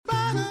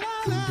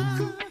You're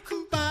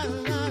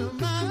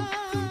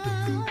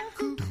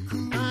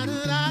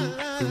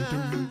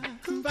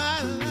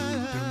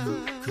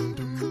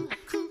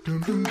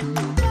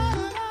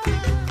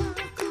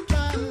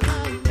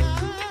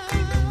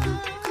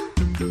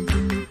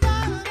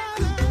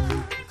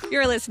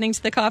listening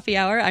to The Coffee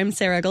Hour. I'm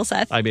Sarah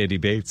Gulseth. I'm Andy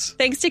Bates.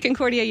 Thanks to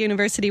Concordia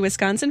University,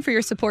 Wisconsin for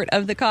your support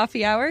of The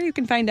Coffee Hour. You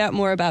can find out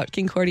more about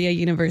Concordia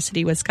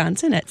University,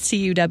 Wisconsin at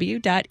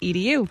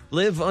cuw.edu.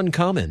 Live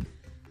uncommon.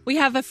 We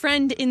have a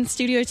friend in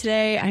studio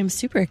today. I'm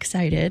super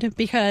excited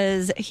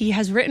because he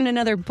has written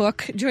another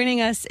book. Joining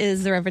us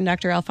is the Reverend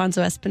Dr.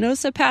 Alfonso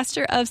Espinosa,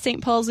 pastor of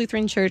St. Paul's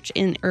Lutheran Church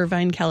in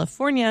Irvine,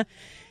 California,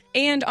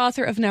 and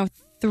author of now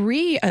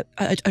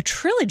a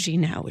trilogy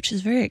now, which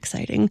is very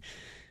exciting.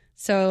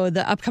 So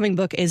the upcoming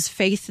book is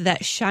Faith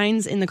That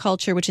Shines in the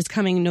Culture, which is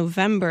coming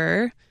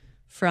November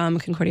from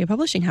Concordia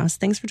Publishing House.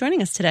 Thanks for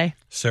joining us today.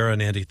 Sarah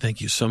and Andy, thank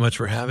you so much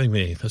for having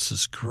me. This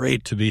is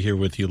great to be here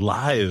with you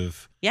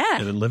live. Yeah.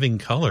 And in living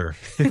color.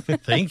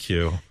 Thank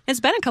you. It's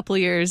been a couple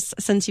of years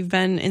since you've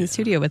been in the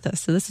studio with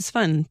us, so this is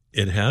fun.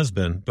 It has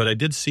been. But I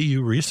did see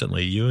you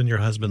recently, you and your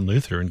husband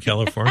Luther in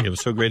California. It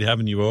was so great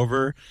having you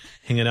over,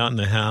 hanging out in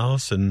the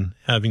house and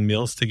having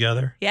meals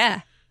together.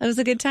 Yeah. That was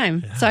a good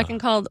time. Yeah. So I can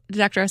call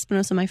Dr.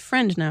 Espinosa my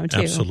friend now,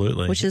 too.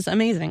 Absolutely. Which is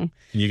amazing.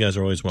 And you guys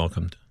are always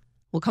welcomed.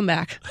 We'll come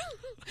back.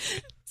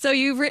 So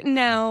you've written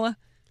now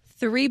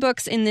 3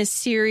 books in this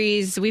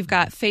series. We've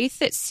got Faith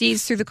That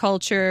Sees Through the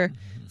Culture,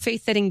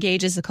 Faith That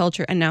Engages the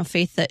Culture, and now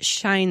Faith That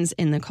Shines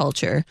in the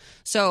Culture.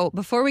 So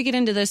before we get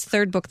into this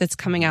third book that's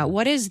coming out,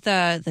 what is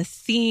the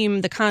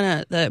theme,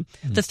 the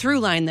through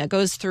line that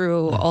goes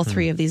through all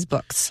 3 of these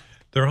books?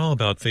 They're all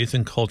about faith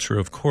and culture,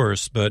 of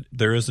course, but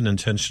there is an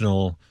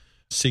intentional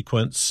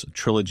sequence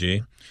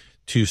trilogy.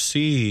 To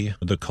see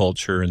the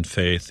culture and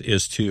faith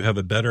is to have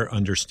a better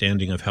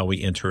understanding of how we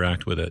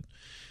interact with it.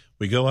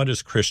 We go out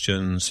as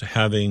Christians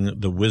having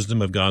the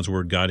wisdom of God's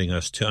word guiding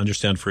us to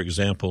understand, for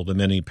example, the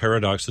many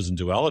paradoxes and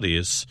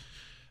dualities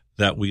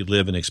that we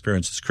live and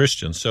experience as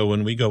Christians. So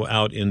when we go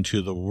out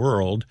into the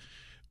world,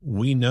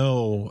 we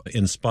know,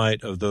 in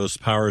spite of those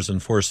powers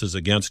and forces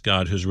against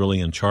God, who's really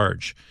in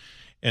charge.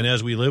 And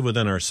as we live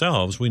within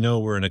ourselves, we know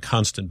we're in a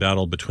constant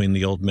battle between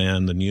the old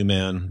man,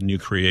 new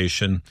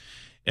creation.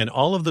 And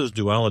all of those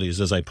dualities,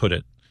 as I put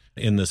it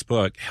in this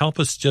book, help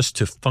us just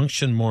to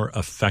function more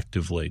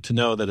effectively, to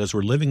know that as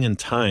we're living in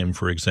time,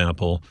 for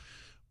example,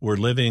 we're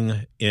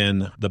living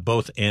in the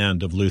both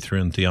and of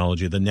Lutheran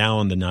theology, the now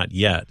and the not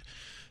yet.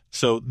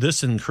 So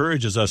this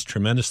encourages us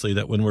tremendously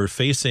that when we're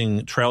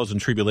facing trials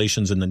and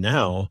tribulations in the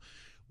now,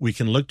 we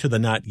can look to the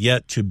not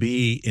yet to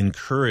be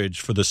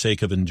encouraged for the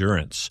sake of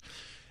endurance.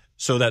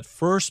 So that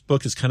first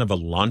book is kind of a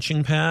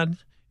launching pad.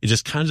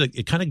 It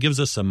kind of gives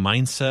us a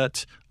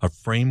mindset, a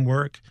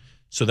framework,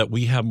 so that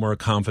we have more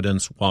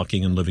confidence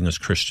walking and living as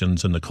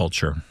Christians in the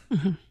culture.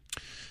 Mm-hmm.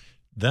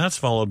 That's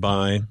followed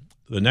by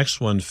the next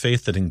one,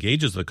 Faith That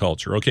Engages the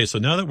Culture. Okay, so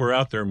now that we're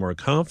out there more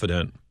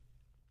confident,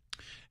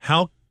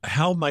 how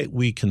might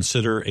we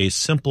consider a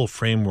simple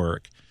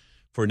framework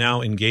for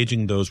now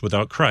engaging those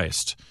without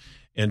Christ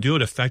and do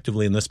it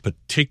effectively in this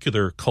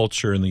particular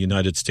culture in the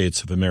United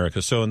States of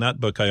America? So in that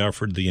book, I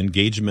offered the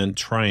engagement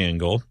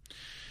triangle.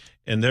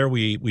 And there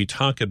we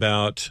talk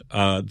about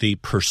the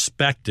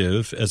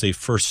perspective as a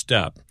first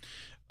step.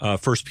 1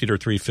 Peter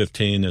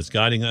 3:15 is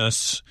guiding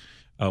us.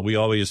 We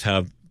always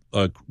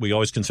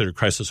consider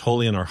Christ as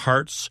holy in our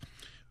hearts.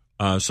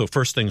 So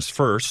first things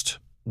first,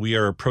 we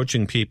are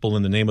approaching people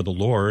in the name of the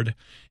Lord.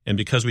 And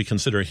because we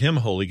consider him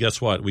holy, guess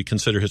what? We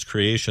consider his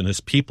creation,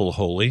 his people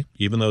holy,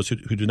 even those who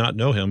do not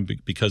know him,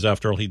 because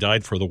after all, he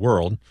died for the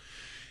world.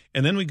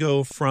 And then we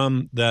go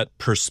from that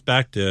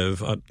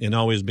perspective and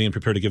always being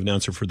prepared to give an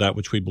answer for that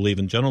which we believe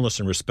in. Gentleness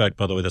and respect,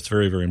 by the way, that's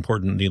very, very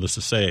important, needless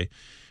to say.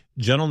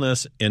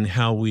 Gentleness in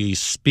how we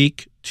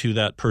speak to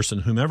that person,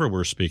 whomever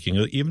we're speaking,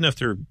 even if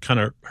they're kind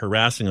of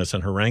harassing us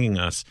and haranguing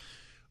us,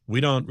 we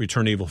don't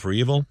return evil for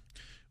evil.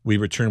 We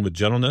return with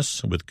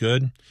gentleness, with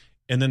good,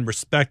 and then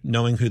respect,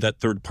 knowing who that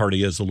third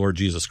party is, the Lord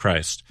Jesus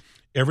Christ.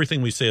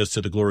 Everything we say is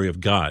to the glory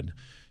of God.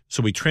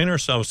 So we train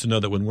ourselves to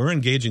know that when we're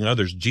engaging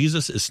others,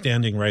 Jesus is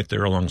standing right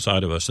there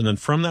alongside of us. And then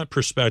from that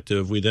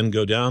perspective, we then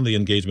go down the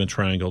engagement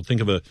triangle.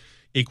 Think of an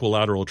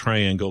equilateral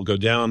triangle. Go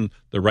down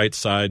the right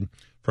side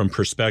from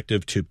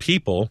perspective to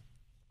people.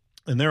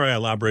 And there I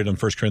elaborate on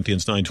 1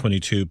 Corinthians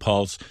 9:22,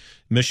 Paul's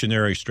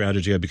missionary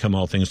strategy, I become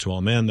all things to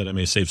all men, that I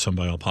may save some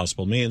by all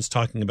possible means,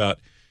 talking about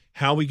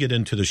how we get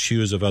into the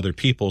shoes of other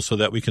people so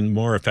that we can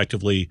more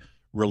effectively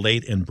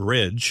relate and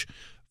bridge,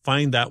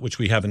 find that which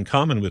we have in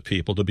common with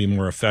people to be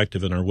more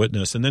effective in our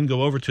witness, and then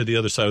go over to the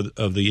other side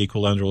of the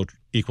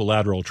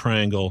equilateral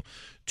triangle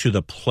to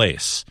the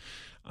place.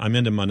 I'm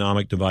into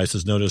mnemonic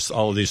devices. Notice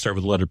all of these start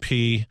with the letter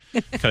P.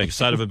 Kind of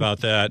excited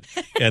about that.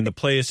 And the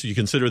place, you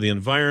consider the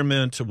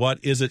environment. What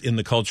is it in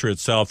the culture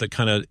itself that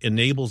kind of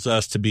enables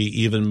us to be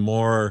even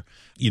more,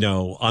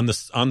 on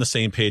the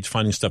same page,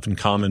 finding stuff in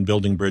common,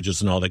 building bridges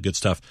and all that good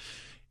stuff.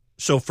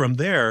 So from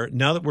there,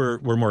 now that we're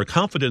more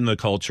confident in the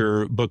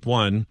culture, book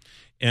one,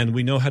 and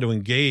we know how to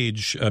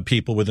engage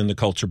people within the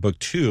culture book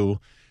too.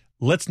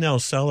 Let's now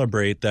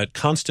celebrate that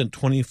constant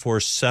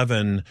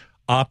 24/7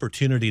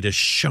 opportunity to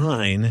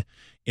shine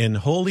in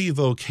holy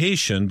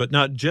vocation, but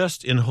not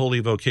just in holy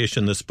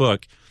vocation, this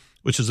book,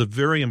 which is a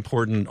very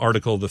important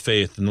article of the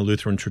faith in the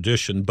Lutheran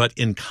tradition, but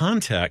in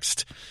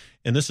context,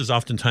 and this is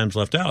oftentimes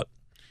left out,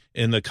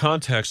 in the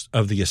context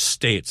of the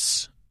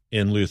estates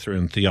in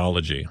Lutheran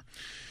theology.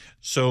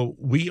 So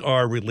we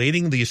are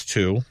relating these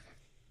two,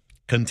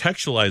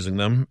 contextualizing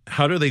them.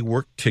 How do they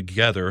work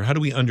together? How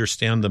do we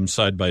understand them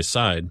side by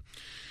side?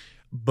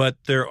 But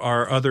there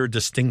are other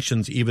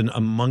distinctions even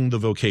among the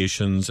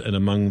vocations and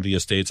among the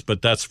estates,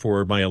 but that's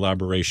for my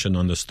elaboration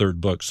on this third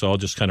book. So I'll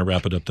just kind of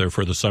wrap it up there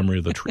for the summary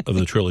of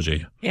the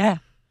trilogy. Yeah.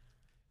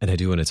 And I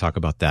do want to talk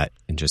about that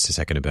in just a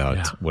second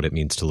about what it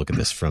means to look at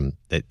this from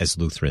as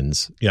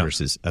Lutherans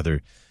versus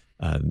other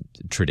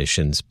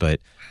traditions. But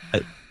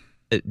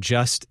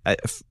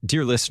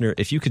dear listener,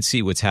 if you could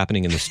see what's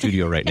happening in the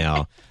studio right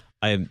now,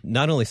 I am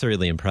not only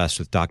thoroughly impressed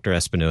with Dr.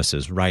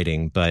 Espinosa's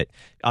writing, but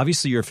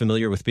obviously you're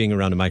familiar with being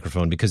around a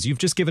microphone because you've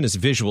just given us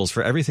visuals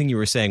for everything you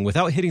were saying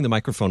without hitting the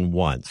microphone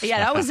once. Yeah,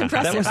 that was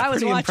impressive. That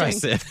was watching.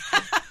 Impressive.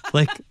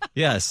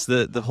 Yes,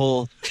 the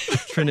whole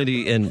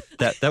Trinity, and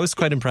that was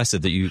quite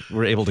impressive that you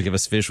were able to give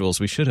us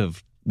visuals. We should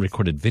have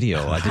recorded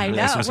video. I didn't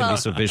realize it was going to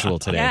be so visual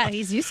today. Yeah,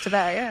 he's used to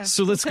that, yeah.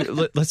 So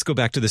let's go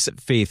back to this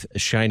faith that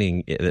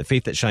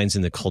shines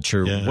in the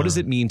culture. Yeah. What does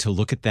it mean to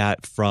look at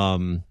that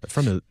from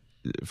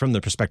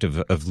the perspective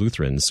of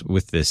Lutherans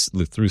with this?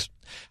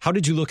 How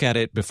did you look at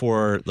it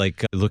before,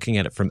 looking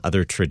at it from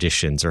other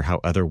traditions or how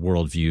other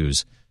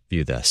worldviews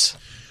view this?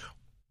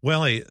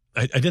 Well, I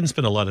didn't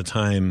spend a lot of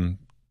time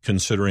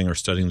considering or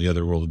studying the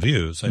other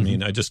worldviews. I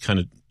mean, I just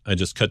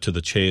cut to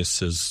the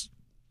chase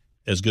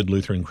as good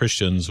Lutheran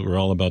Christians. We're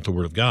all about the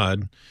Word of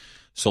God,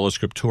 sola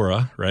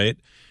scriptura, right?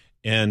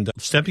 And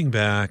stepping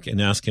back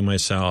and asking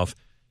myself,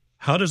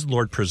 how does the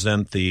Lord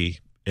present the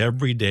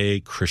everyday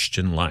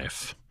Christian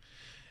life?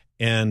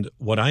 And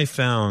what I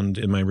found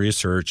in my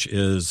research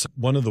is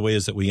one of the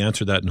ways that we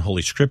answer that in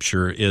Holy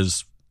Scripture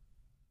is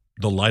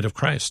the light of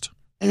Christ.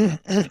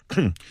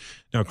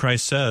 Now,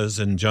 Christ says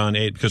in John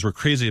 8, because we're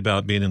crazy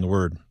about being in the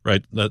Word,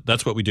 right?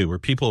 That's what we do. We're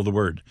people of the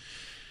Word.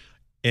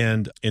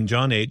 And in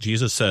John 8,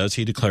 Jesus says,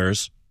 he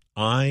declares,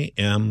 I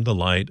am the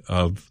light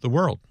of the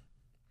world.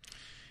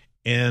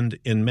 And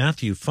in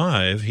Matthew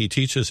 5, he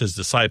teaches his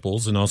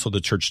disciples and also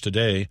the church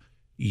today,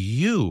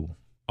 you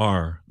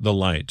are the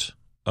light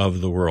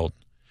of the world.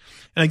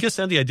 And I guess,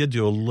 Andy, I did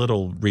do a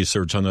little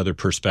research on other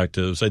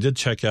perspectives. I did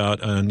check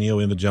out a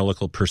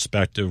neo-evangelical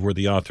perspective where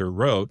the author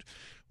wrote,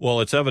 well,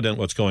 it's evident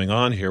what's going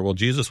on here. Well,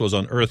 Jesus was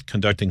on earth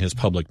conducting his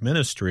public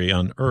ministry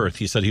on earth.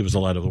 He said he was the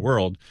light of the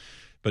world.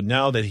 But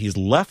now that he's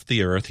left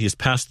the earth, he's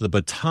passed the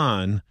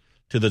baton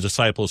to the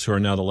disciples who are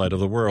now the light of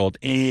the world.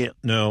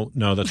 No,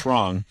 that's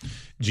wrong.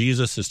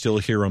 Jesus is still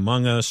here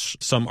among us.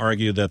 Some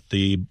argue that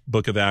the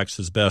book of Acts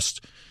is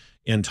best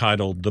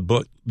entitled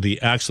the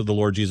Acts of the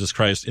Lord Jesus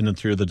Christ in and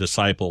through the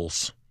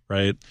disciples,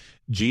 right?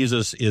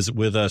 Jesus is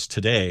with us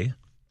today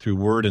through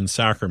word and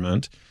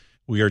sacrament.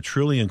 We are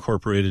truly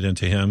incorporated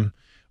into him.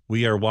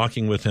 We are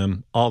walking with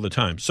him all the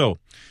time. So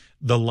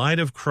the light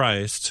of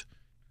Christ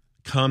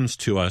comes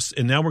to us.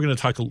 And now we're going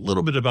to talk a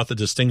little bit about the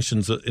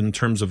distinctions in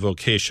terms of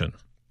vocation.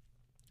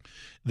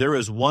 There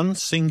is one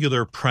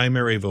singular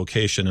primary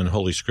vocation in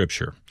Holy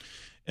Scripture,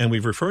 and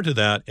we've referred to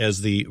that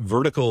as the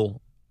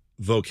vertical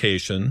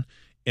vocation.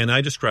 And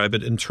I describe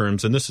it in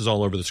terms, and this is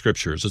all over the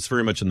Scriptures, it's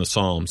very much in the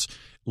Psalms,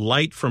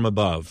 light from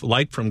above,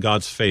 light from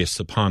God's face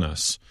upon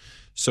us.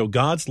 So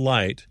God's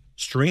light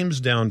streams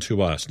down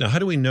to us. Now, how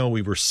do we know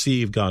we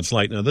receive God's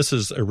light? Now, this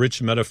is a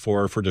rich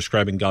metaphor for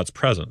describing God's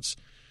presence.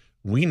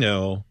 We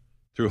know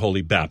through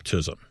holy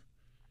baptism.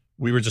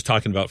 We were just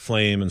talking about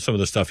flame, and some of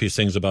the stuff he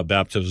sings about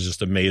baptism is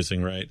just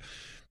amazing, right?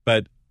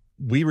 But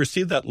we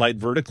receive that light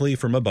vertically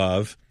from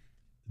above.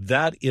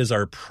 That is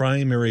our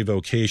primary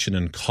vocation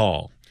and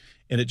call.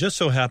 And it just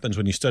so happens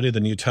when you study the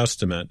New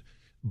Testament,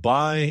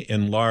 by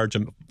and large,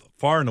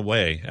 far and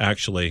away,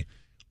 actually,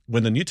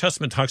 when the New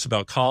Testament talks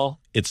about call,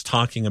 it's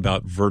talking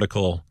about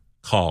vertical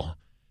call,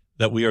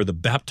 that we are the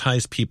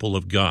baptized people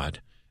of God.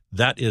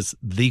 That is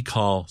the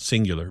call,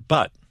 singular.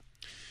 But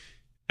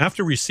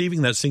after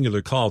receiving that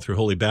singular call through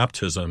holy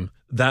baptism,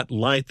 that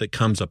light that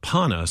comes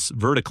upon us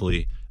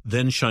vertically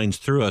then shines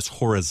through us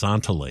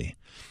horizontally.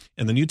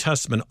 And the New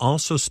Testament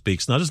also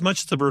speaks, not as much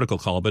as the vertical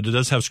call, but it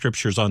does have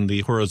scriptures on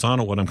the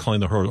horizontal, what I'm calling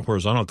the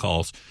horizontal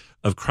calls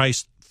of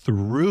Christ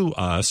through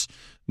us,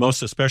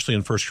 most especially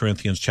in 1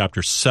 Corinthians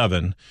chapter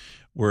 7,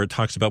 where it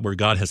talks about where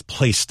God has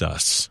placed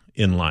us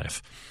in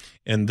life.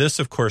 And this,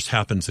 of course,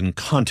 happens in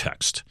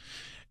context.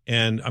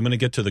 And I'm going to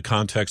get to the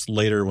context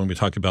later when we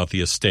talk about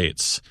the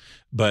estates.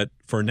 But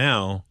for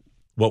now,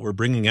 what we're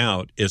bringing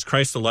out is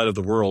Christ, the light of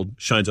the world,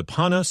 shines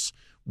upon us.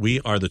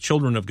 We are the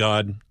children of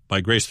God by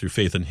grace through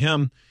faith in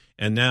him.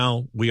 And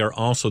now we are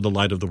also the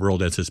light of the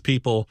world as his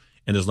people,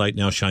 and his light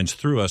now shines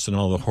through us in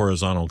all the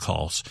horizontal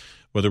calls.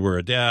 Whether we're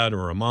a dad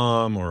or a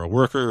mom or a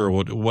worker or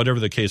whatever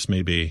the case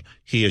may be,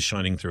 he is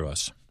shining through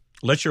us.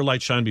 let your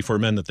light shine before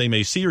men that they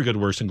may see your good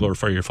works and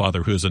glorify your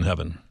Father who is in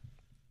heaven.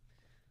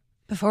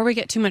 Before we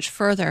get too much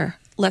further,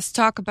 let's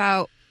talk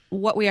about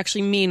what we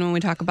actually mean when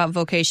we talk about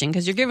vocation,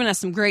 because you're giving us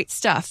some great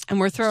stuff and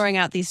we're throwing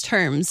out these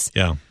terms.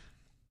 Yeah.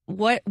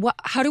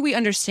 How do we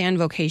understand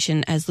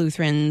vocation as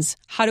Lutherans?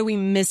 How do we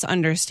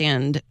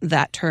misunderstand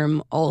that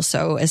term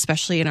also,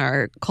 especially in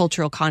our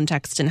cultural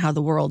context and how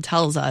the world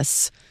tells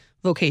us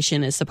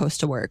vocation is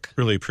supposed to work?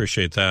 Really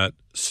appreciate that.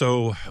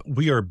 So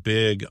we are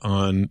big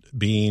on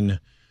being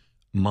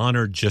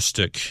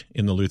monergistic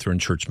in the Lutheran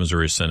Church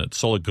Missouri Synod.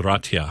 Sola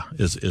gratia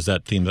is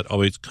that theme that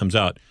always comes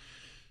out.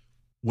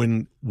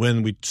 When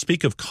we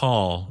speak of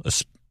call,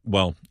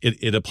 well,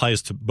 it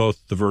applies to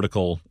both the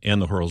vertical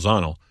and the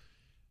horizontal.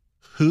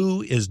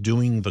 Who is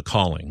doing the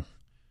calling?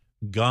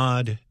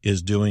 God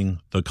is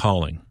doing the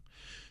calling.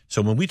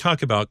 So when we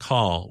talk about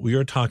call, we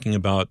are talking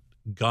about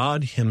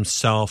God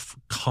himself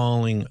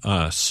calling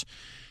us.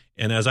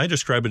 And as I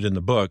describe it in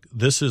the book,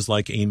 this is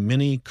like a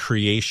mini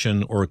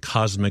creation or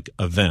cosmic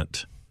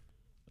event,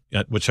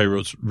 which I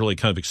was really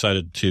kind of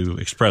excited to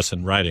express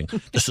in writing.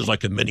 This is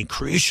like a mini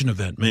creation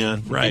event,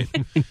 man, right?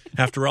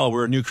 After all,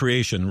 we're a new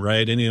creation,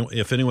 right? And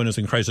if anyone is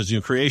in Christ, it's a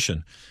new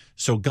creation.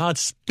 So God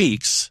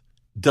speaks,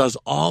 does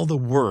all the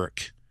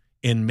work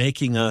in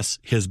making us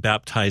his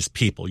baptized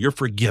people. You're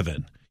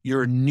forgiven.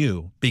 You're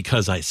new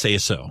because I say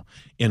so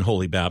in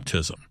holy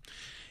baptism.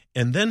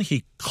 And then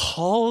he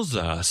calls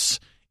us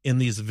in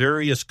these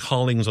various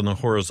callings on the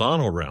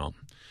horizontal realm.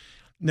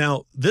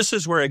 Now, this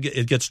is where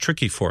it gets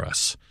tricky for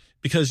us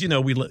because,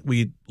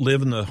 we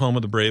live in the home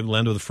of the brave,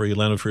 land of the free,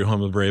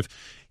 home of the brave.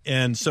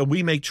 And so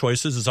we make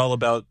choices. It's all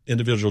about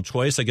individual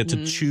choice. I get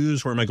to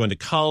choose where am I going to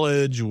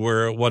college,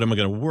 what am I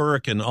going to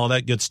work, and all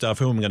that good stuff,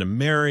 who am I going to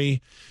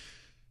marry.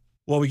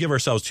 Well, we give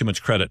ourselves too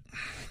much credit.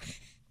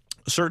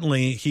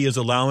 Certainly, he is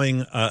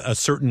allowing a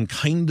certain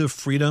kind of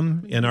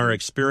freedom in our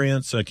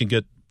experience. I can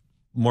get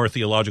more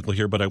theological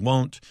here, but I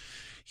won't.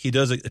 He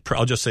does,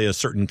 I'll just say a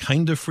certain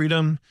kind of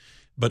freedom.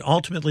 But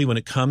ultimately, when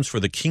it comes for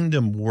the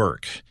kingdom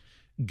work,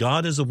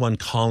 God is the one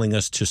calling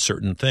us to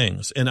certain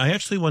things. And I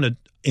actually want to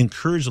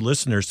encourage the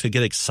listeners to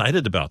get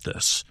excited about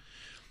this.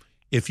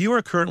 If you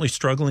are currently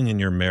struggling in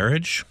your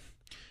marriage,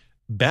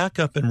 back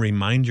up and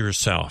remind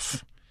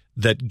yourself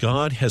that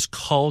God has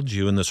called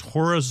you in this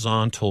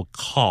horizontal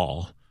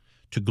call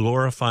to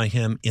glorify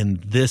him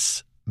in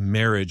this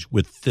marriage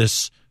with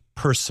this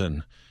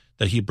person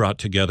that he brought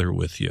together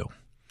with you.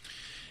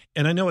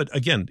 And I know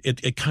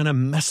it kind of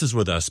messes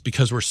with us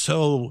because we're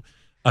so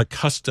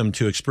accustomed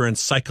to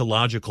experience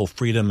psychological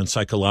freedom and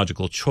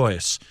psychological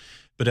choice.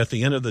 But at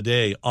the end of the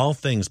day, all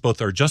things,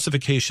 both our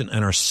justification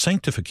and our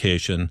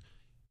sanctification,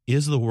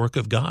 is the work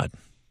of God.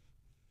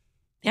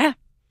 Yeah.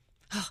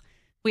 Oh,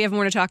 we have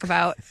more to talk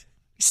about.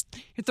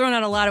 You're throwing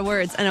out a lot of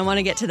words, and I want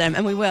to get to them,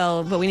 and we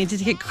will, but we need to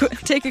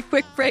take a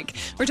quick break.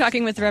 We're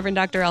talking with Reverend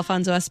Dr.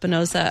 Alfonso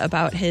Espinosa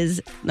about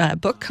his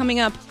book coming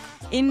up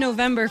in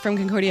November from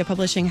Concordia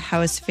Publishing, How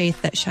is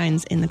Faith That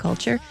Shines in the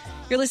Culture?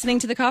 You're listening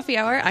to The Coffee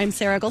Hour. I'm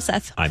Sarah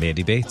Gulseth. I'm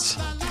Andy Bates.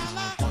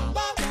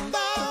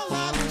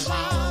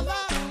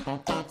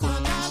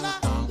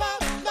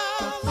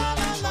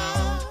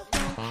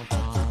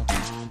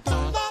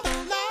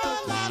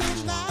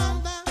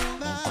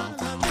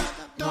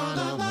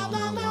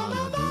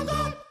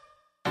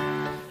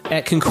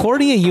 At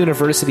Concordia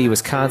University,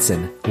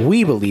 Wisconsin,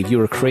 we believe you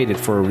were created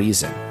for a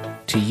reason,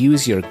 to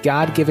use your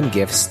God-given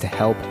gifts to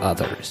help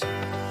others,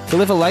 to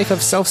live a life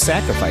of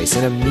self-sacrifice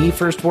in a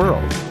me-first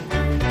world,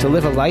 to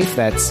live a life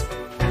that's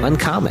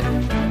uncommon.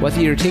 Whether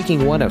you're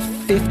taking one of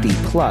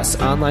 50-plus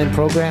online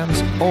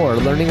programs or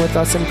learning with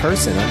us in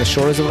person on the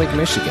shores of Lake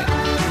Michigan,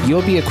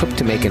 you'll be equipped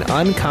to make an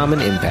uncommon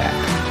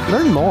impact.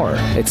 Learn more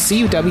at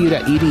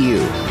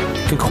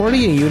cuw.edu.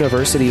 Concordia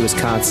University,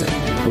 Wisconsin.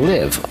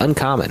 Live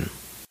uncommon.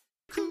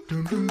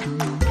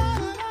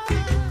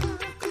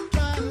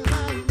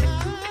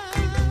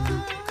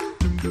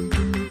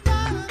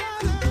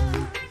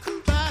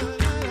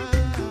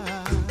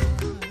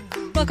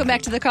 Welcome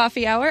back to The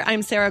Coffee Hour.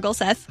 I'm Sarah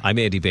Gulseth. I'm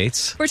Andy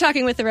Bates. We're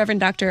talking with the Reverend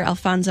Dr.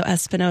 Alfonso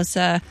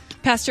Espinosa,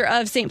 pastor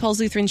of St.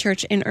 Paul's Lutheran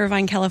Church in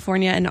Irvine,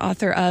 California, and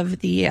author of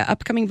the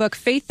upcoming book,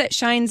 Faith That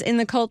Shines in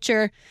the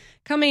Culture,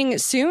 coming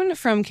soon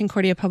from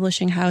Concordia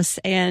Publishing House.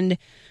 And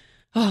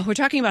we're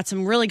talking about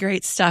some really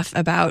great stuff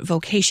about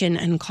vocation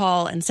and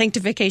call and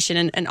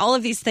sanctification and all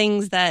of these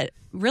things that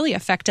really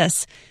affect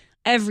us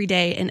every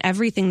day in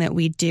everything that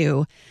we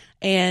do.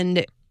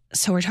 And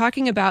so we're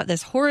talking about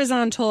this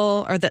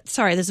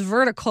this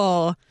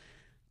vertical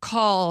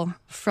call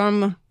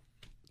from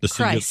the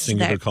Christ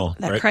singular call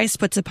that right? Christ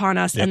puts upon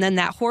us. Yep. And then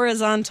that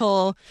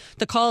horizontal,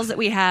 the calls that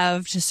we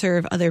have to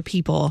serve other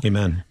people.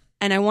 Amen.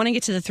 And I want to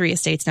get to the three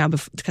estates now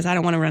because I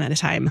don't want to run out of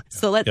time.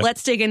 So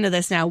let's dig into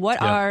this now.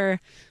 What are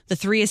the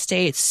three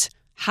estates?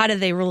 How do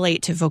they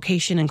relate to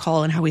vocation and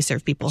call and how we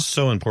serve people?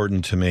 So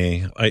important to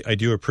me. I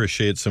do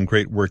appreciate some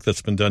great work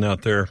that's been done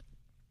out there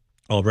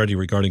already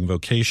regarding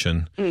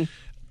vocation.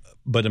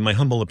 But in my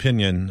humble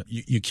opinion,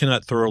 you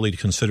cannot thoroughly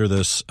consider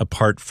this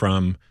apart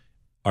from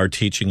our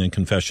teaching and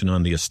confession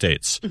on the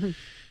estates. Mm-hmm.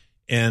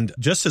 And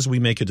just as we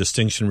make a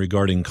distinction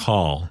regarding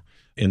call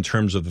in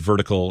terms of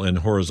vertical and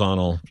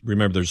horizontal,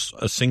 remember there's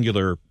a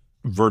singular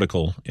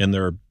vertical and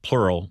there are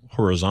plural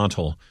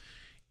horizontal.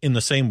 In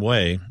the same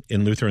way,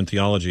 in Lutheran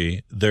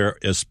theology, there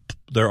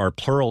are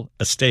plural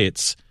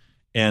estates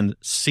and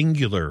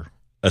singular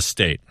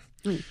estate.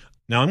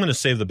 Now, I'm going to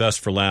save the best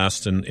for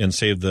last and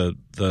save the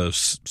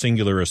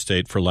singular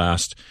estate for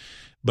last.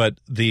 But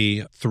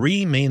the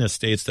three main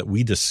estates that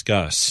we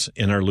discuss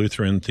in our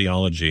Lutheran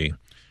theology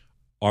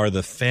are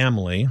the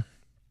family,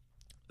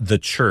 the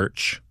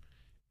church,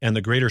 and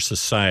the greater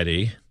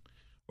society,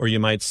 or you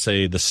might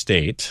say the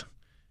state.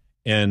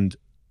 And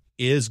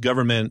is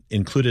government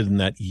included in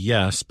that?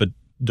 Yes, but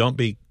don't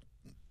be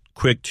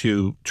quick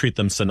to treat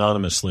them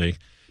synonymously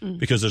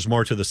because there's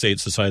more to the state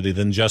society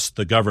than just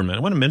the government.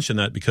 I want to mention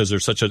that because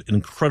there's such an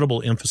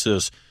incredible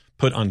emphasis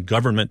put on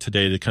government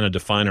today to kind of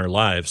define our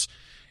lives.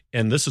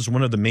 And this is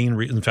one of the main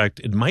reasons. In fact,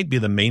 it might be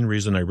the main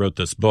reason I wrote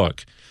this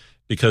book,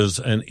 because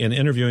in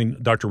interviewing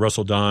Dr.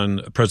 Russell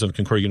Don, president of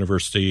Concordia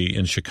University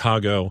in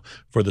Chicago,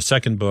 for the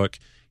second book,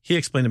 he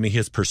explained to me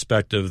his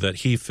perspective that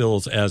he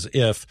feels as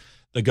if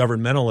the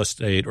governmental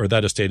estate, or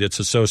that estate it's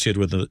associated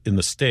with in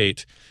the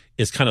state,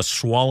 is kind of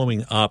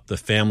swallowing up the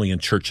family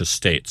and church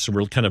estate. So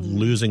we're kind of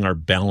losing our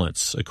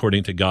balance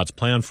according to God's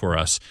plan for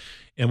us.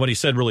 And what he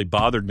said really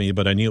bothered me,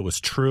 but I knew it was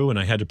true and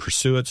I had to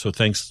pursue it. So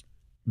thanks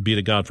be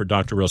to God for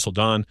Dr. Russell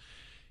Don.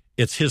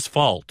 It's his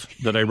fault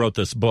that I wrote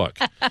this book.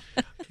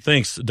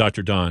 Thanks,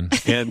 Dr. Don.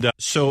 And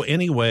so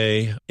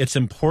anyway, it's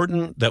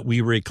important that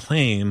we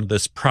reclaim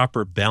this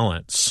proper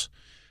balance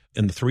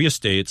in the three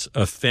estates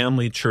of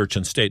family, church,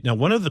 and state. Now,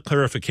 one of the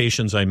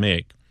clarifications I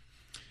make,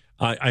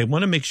 I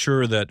want to make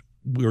sure that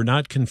we're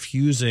not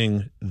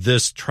confusing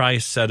this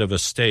tri-set of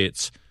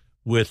estates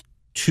with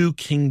two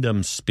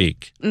kingdoms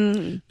speak.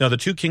 Now, the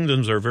two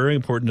kingdoms are very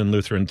important in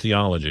Lutheran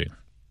theology.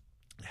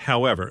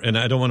 However, and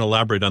I don't want to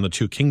elaborate on the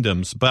two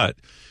kingdoms, but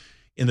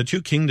in the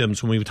two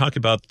kingdoms, when we talk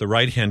about the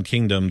right-hand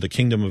kingdom, the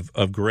kingdom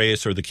of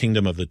grace or the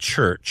kingdom of the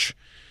church,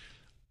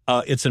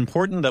 it's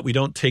important that we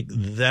don't take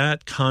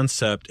that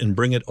concept and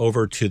bring it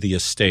over to the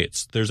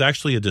estates. There's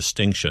actually a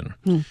distinction.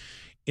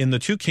 In the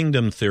two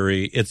kingdom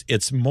theory,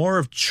 it's more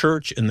of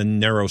church in the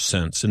narrow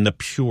sense, in the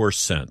pure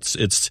sense.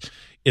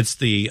 It's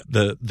the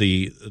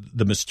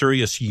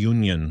mysterious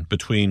union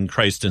between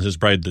Christ and his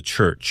bride, the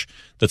church,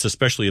 that's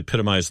especially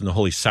epitomized in the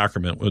Holy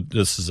Sacrament.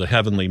 This is a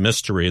heavenly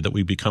mystery that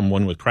we become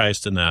one with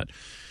Christ in that.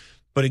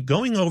 But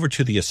going over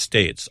to the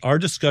estates, our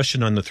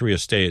discussion on the three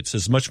estates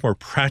is much more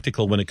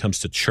practical when it comes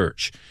to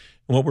church.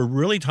 And what we're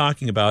really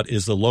talking about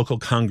is the local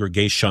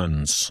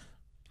congregations.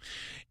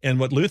 And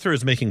what Luther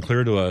is making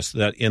clear to us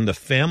that in the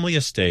family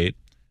estate,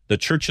 the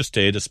church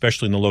estate,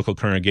 especially in the local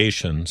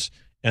congregations,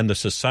 and the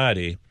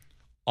society,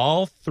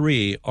 all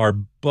three are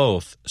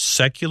both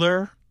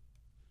secular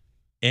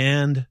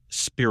and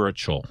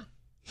spiritual.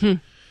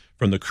 From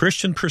the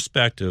Christian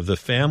perspective, the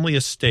family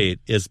estate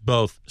is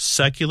both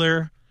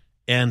secular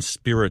and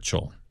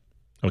spiritual.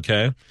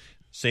 Okay?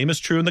 Same is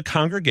true in the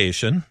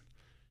congregation,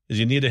 is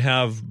you need to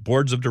have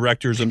boards of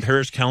directors and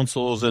parish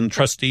councils and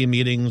trustee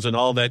meetings and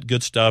all that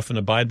good stuff and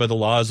abide by the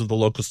laws of the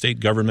local state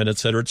government, et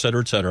cetera, et cetera,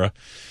 et cetera.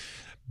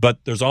 But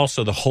there's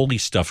also the holy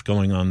stuff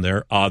going on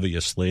there,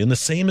 obviously. And the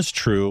same is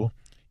true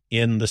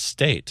in the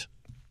state.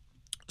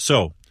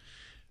 So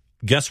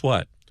guess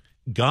what?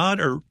 God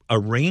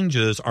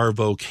arranges our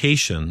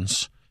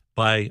vocations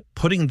by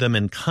putting them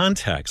in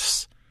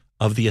context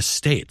of the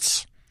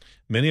estates.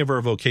 Many of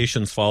our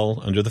vocations fall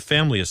under the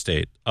family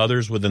estate,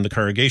 others within the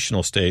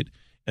congregational state,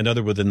 and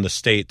other within the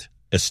state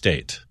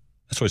estate.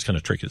 That's always kind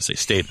of tricky to say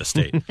state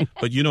estate,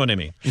 but you know what I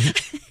mean.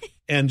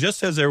 And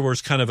just as there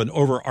was kind of an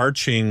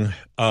overarching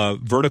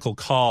vertical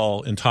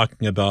call in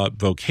talking about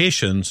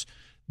vocations,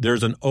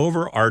 there's an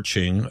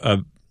overarching,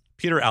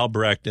 Peter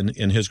Albrecht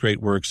in his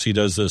great works, he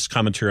does this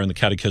commentary on the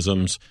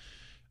catechisms,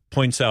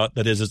 points out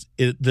that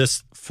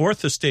this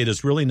fourth estate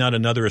is really not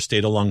another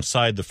estate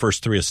alongside the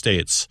first three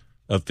estates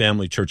of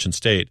family, church, and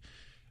state.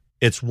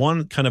 It's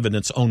one kind of in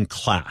its own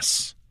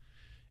class.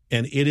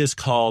 And it is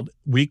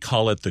we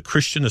call it the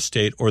Christian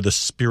estate or the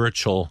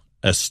spiritual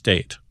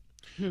estate,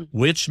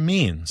 which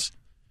means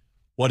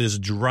what is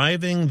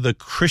driving the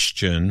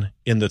Christian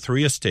in the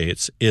three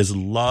estates is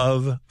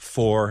love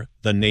for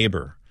the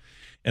neighbor.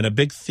 And a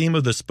big theme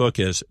of this book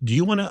is, do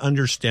you want to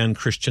understand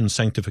Christian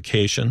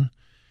sanctification?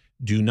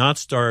 Do not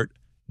start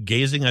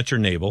gazing at your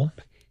navel.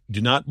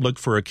 Do not look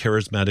for a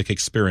charismatic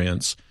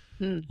experience.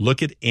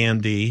 Look at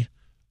Andy,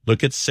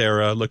 look at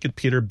Sarah, look at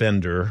Peter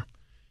Bender,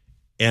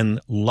 and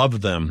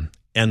love them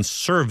and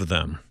serve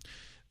them.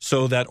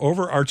 So that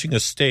overarching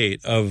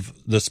estate of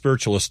the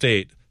spiritual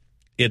estate,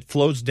 it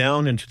flows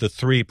down into the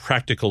three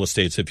practical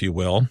estates, if you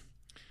will,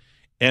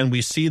 and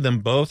we see them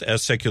both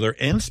as secular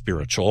and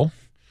spiritual,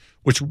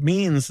 which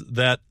means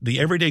that the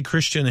everyday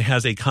Christian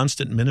has a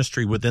constant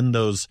ministry within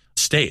those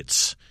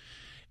states.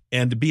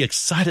 And to be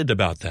excited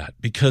about that,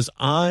 because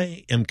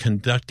I am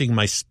conducting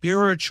my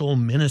spiritual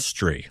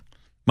ministry,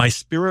 my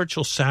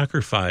spiritual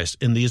sacrifice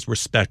in these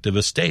respective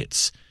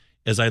estates.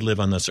 as I live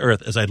on this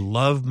earth, as I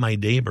love my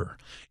neighbor,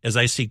 as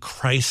I see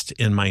Christ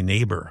in my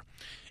neighbor.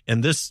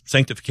 And this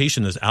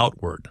sanctification is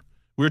outward.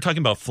 We were talking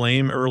about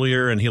flame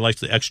earlier, and he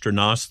likes the extra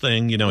nos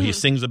thing. He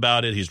sings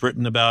about it. He's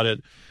written about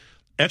it.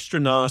 Extra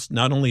nos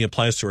not only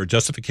applies to our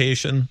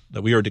justification,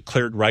 that we are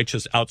declared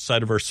righteous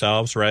outside of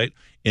ourselves, right,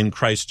 in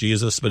Christ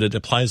Jesus, but it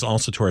applies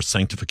also to our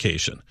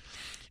sanctification.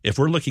 If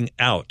we're looking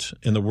out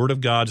and the word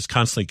of God is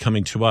constantly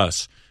coming to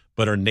us,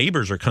 but our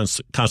neighbors are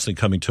constantly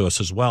coming to us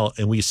as well,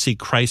 and we see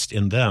Christ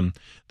in them,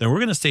 then we're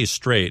going to stay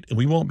straight, and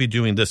we won't be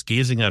doing this,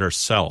 gazing at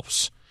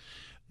ourselves,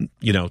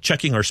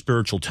 checking our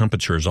spiritual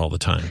temperatures all the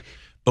time.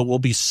 But we'll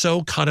be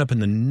so caught up in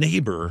the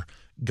neighbor,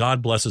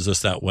 God blesses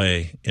us that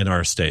way in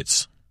our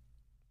estates.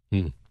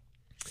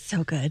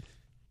 So good.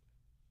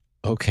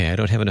 Okay, I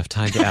don't have enough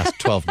time to ask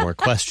 12 more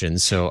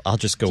questions, so I'll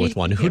just go with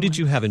one. Who did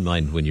you have in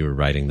mind when you were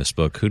writing this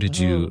book?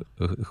 Who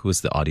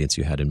was the audience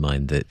you had in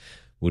mind that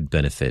would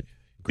benefit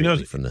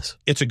greatly from this?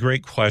 It's a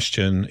great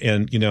question.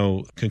 And,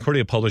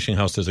 Concordia Publishing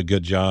House does a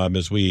good job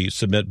as we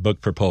submit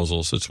book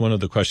proposals. It's one of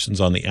the questions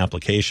on the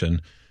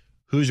application.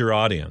 Who's your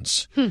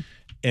audience?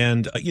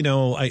 And,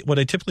 what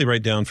I typically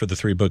write down for the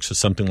 3 books is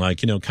something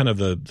like, kind of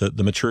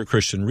the mature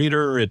Christian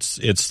reader.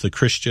 It's the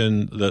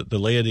Christian, the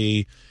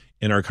laity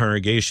in our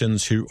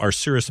congregations who are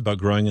serious about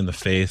growing in the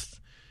faith.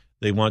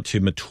 They want to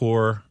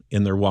mature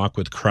in their walk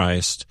with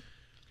Christ.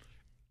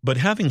 But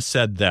having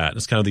said that,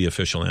 it's kind of the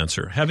official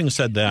answer. Having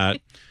said that,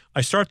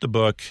 I start the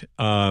book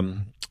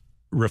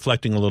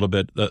reflecting a little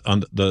bit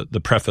on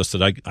the preface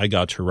that I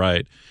got to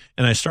write.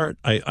 And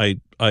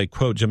I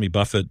quote Jimmy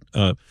Buffett,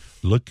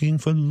 looking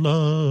for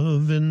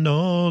love in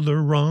all the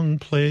wrong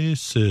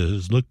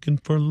places, looking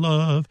for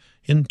love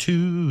in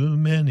too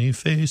many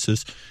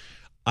faces.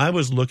 I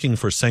was looking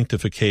for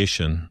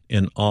sanctification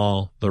in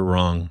all the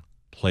wrong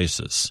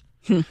places.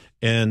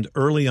 And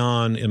early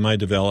on in my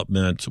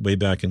development, way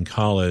back in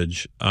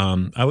college,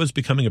 I was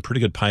becoming a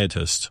pretty good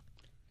pietist.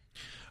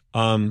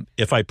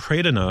 If I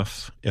prayed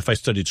enough, if I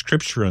studied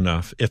Scripture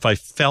enough, if I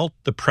felt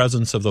the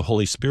presence of the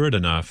Holy Spirit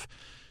enough,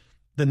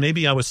 then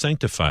maybe I was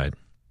sanctified.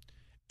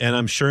 And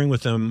I'm sharing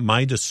with them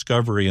my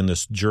discovery in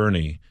this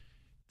journey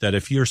that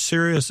if you're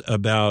serious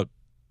about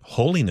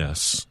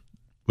holiness,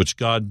 which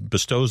God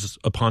bestows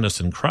upon us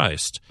in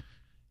Christ,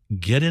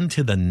 get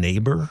into the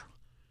neighbor,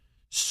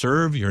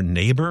 serve your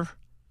neighbor,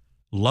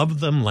 love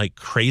them like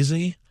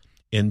crazy,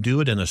 and do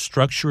it in a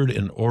structured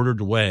and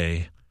ordered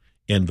way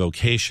in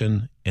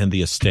vocation and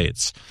the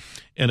estates.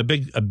 And a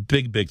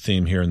big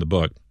theme here in the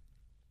book,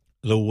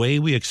 the way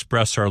we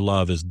express our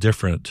love is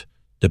different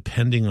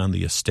depending on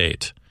the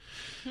estate.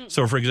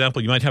 So, for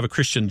example, you might have a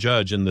Christian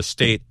judge in the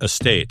state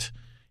estate,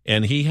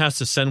 and he has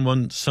to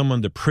send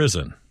someone to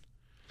prison.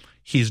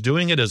 He's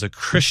doing it as a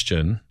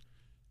Christian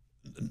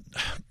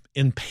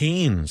in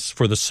pains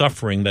for the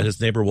suffering that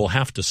his neighbor will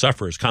have to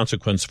suffer as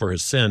consequence for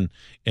his sin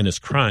and his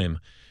crime,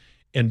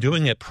 and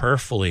doing it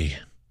prayerfully,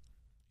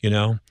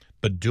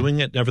 but doing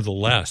it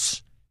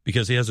nevertheless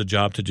because he has a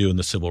job to do in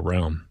the civil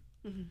realm.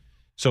 Mm-hmm.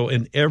 So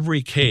in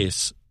every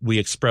case, we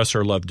express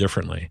our love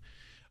differently.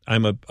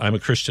 I'm a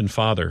Christian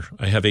father.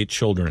 I have 8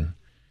 children,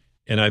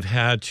 and I've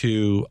had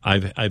to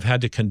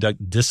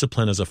conduct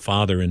discipline as a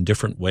father in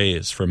different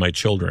ways for my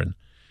children.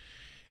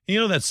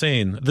 And that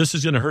saying, this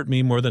is going to hurt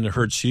me more than it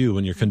hurts you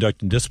when you're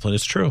conducting discipline,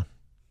 it's true.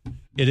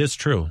 It is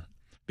true,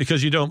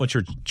 because you don't want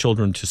your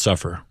children to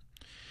suffer.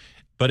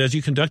 But as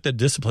you conduct that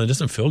discipline, it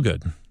doesn't feel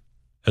good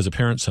as a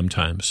parent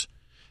sometimes,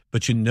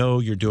 but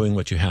you're doing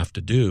what you have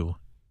to do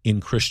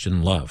in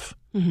Christian love.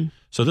 Mm-hmm.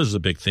 So this is a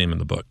big theme in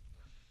the book.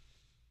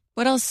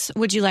 What else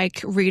would you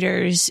like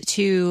readers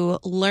to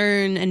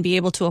learn and be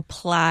able to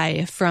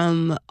apply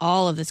from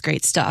all of this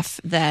great stuff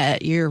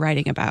that you're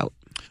writing about?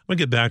 I want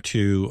to get back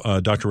to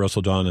Dr.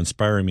 Russell Don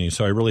inspiring me.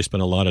 So I really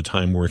spent a lot of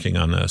time working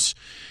on this.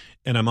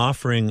 And I'm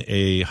offering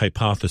a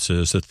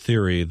hypothesis, a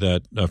theory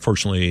that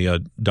fortunately a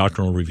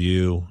doctrinal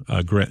review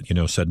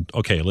said,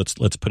 okay, let's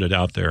put it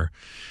out there.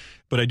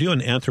 But I do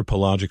an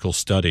anthropological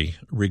study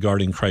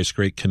regarding Christ's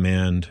great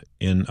command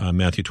in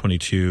Matthew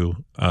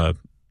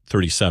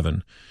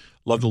 22:37.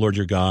 Love the Lord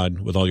your God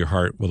with all your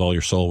heart, with all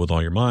your soul, with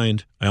all your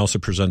mind. I also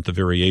present the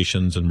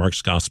variations in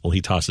Mark's gospel.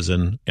 He tosses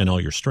in and all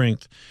your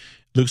strength.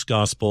 Luke's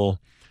gospel.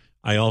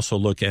 I also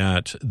look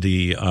at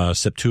the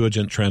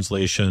Septuagint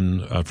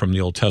translation from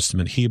the Old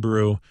Testament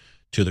Hebrew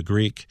to the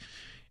Greek.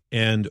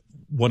 And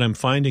what I'm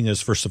finding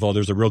is, first of all,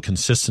 there's a real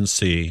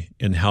consistency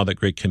in how that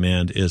great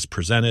command is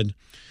presented.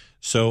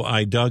 So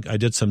I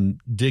did some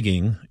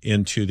digging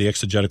into the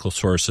exegetical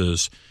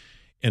sources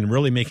and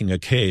really making a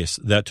case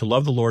that to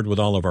love the Lord with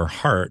all of our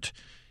heart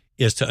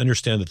is to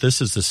understand that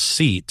this is the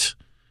seat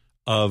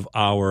of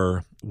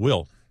our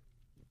will.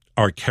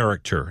 Our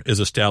character is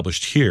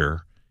established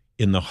here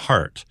in the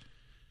heart.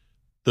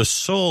 The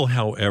soul,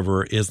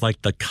 however, is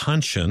like the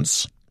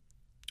conscience,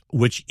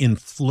 which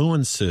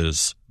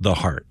influences the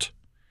heart.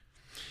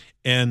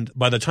 And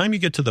by the time you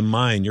get to the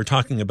mind, you're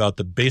talking about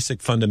the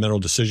basic fundamental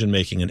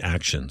decision-making and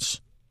actions.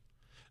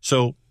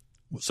 So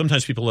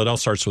sometimes people, it all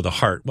starts with the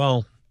heart.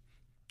 Well,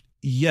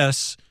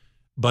 yes,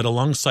 but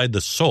alongside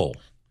the soul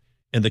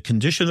And the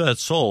condition of that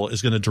soul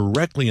is going to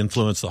directly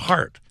influence the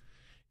heart.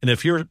 And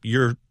if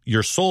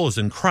your soul is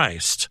in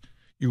Christ,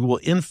 you will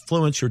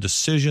influence your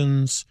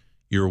decisions,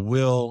 your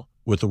will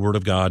with the Word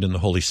of God and the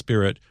Holy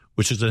Spirit,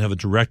 which is going to have a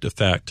direct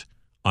effect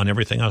on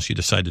everything else you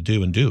decide to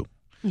do and do.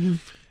 Mm-hmm.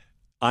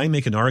 I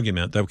make an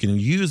argument that we can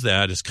use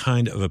that as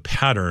kind of a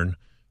pattern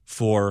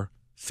for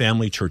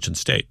family, church, and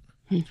state.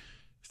 Mm-hmm.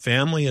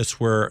 Family is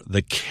where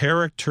the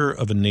character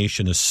of a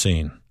nation is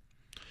seen.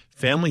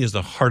 Family is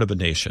the heart of a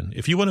nation.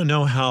 If you want to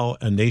know how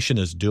a nation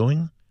is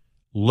doing,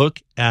 look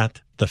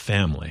at the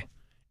family,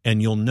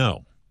 and you'll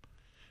know.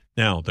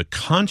 Now, the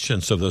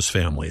conscience of those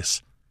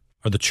families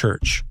are the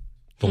church,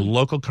 the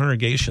local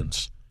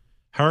congregations.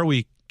 How are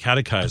we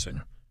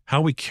catechizing? How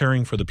are we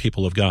caring for the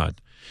people of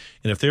God?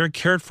 And if they're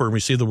cared for and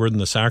receive the word in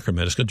the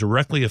sacrament, it's going to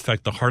directly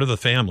affect the heart of the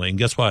family. And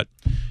guess what?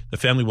 The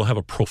family will have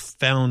a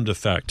profound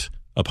effect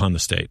upon the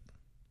state.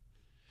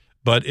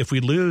 But if we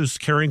lose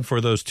caring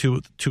for those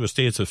two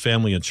estates of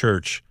family and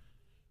church,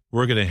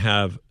 we're going to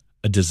have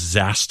a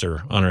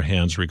disaster on our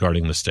hands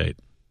regarding the state.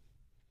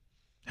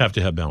 Have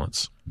to have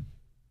balance.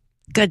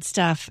 Good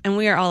stuff. And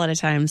we are all out of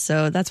time,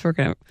 so that's where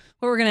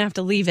we're going to have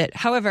to leave it.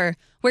 However,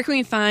 where can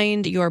we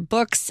find your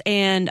books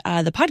and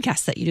the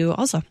podcasts that you do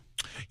also?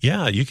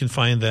 Yeah, you can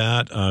find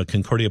that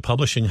Concordia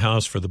Publishing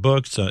House for the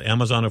books,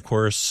 Amazon, of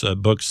course,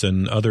 books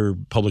and other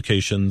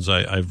publications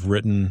I've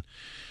written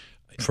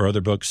for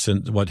other books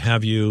and what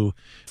have you.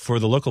 For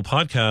the local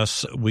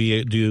podcasts,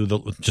 we do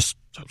just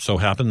so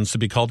happens to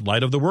be called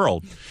Light of the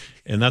World.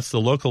 And that's the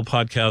local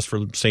podcast for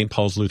St.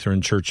 Paul's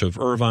Lutheran Church of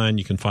Irvine.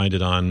 You can find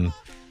it on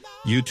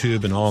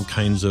YouTube and all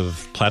kinds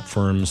of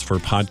platforms for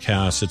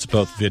podcasts. It's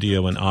both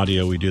video and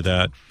audio. We do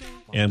that.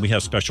 And we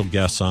have special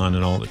guests on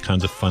and all that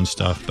kinds of fun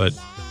stuff. But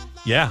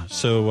yeah,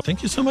 so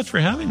thank you so much for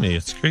having me.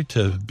 It's great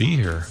to be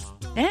here.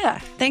 Yeah.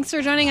 Thanks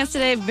for joining us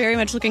today. Very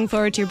much looking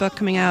forward to your book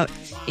coming out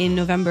in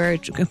November,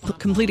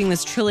 completing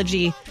this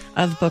trilogy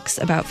of books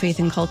about faith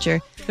and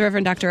culture. The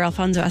Reverend Dr.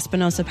 Alfonso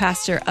Espinosa,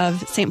 pastor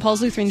of St.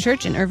 Paul's Lutheran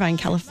Church in Irvine,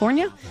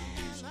 California.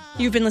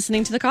 You've been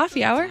listening to The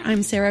Coffee Hour.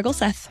 I'm Sarah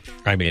Gulseth.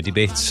 I'm Andy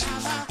Bates.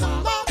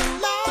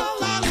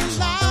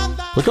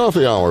 The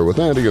Coffee Hour with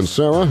Andy and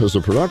Sarah is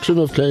a production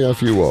of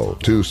KFUO.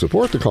 To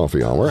support the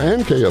Coffee Hour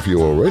and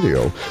KFUO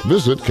Radio,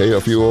 visit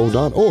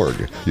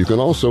KFUO.org. You can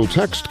also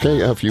text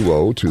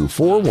KFUO to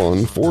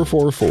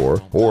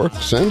 41444 or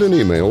send an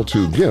email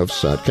to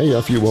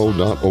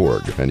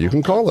gifts@KFUO.org. And you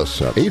can call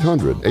us at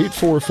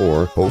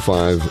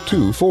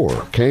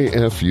 800-844-0524.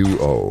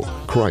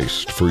 KFUO.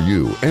 Christ for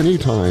you,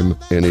 anytime,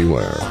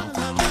 anywhere.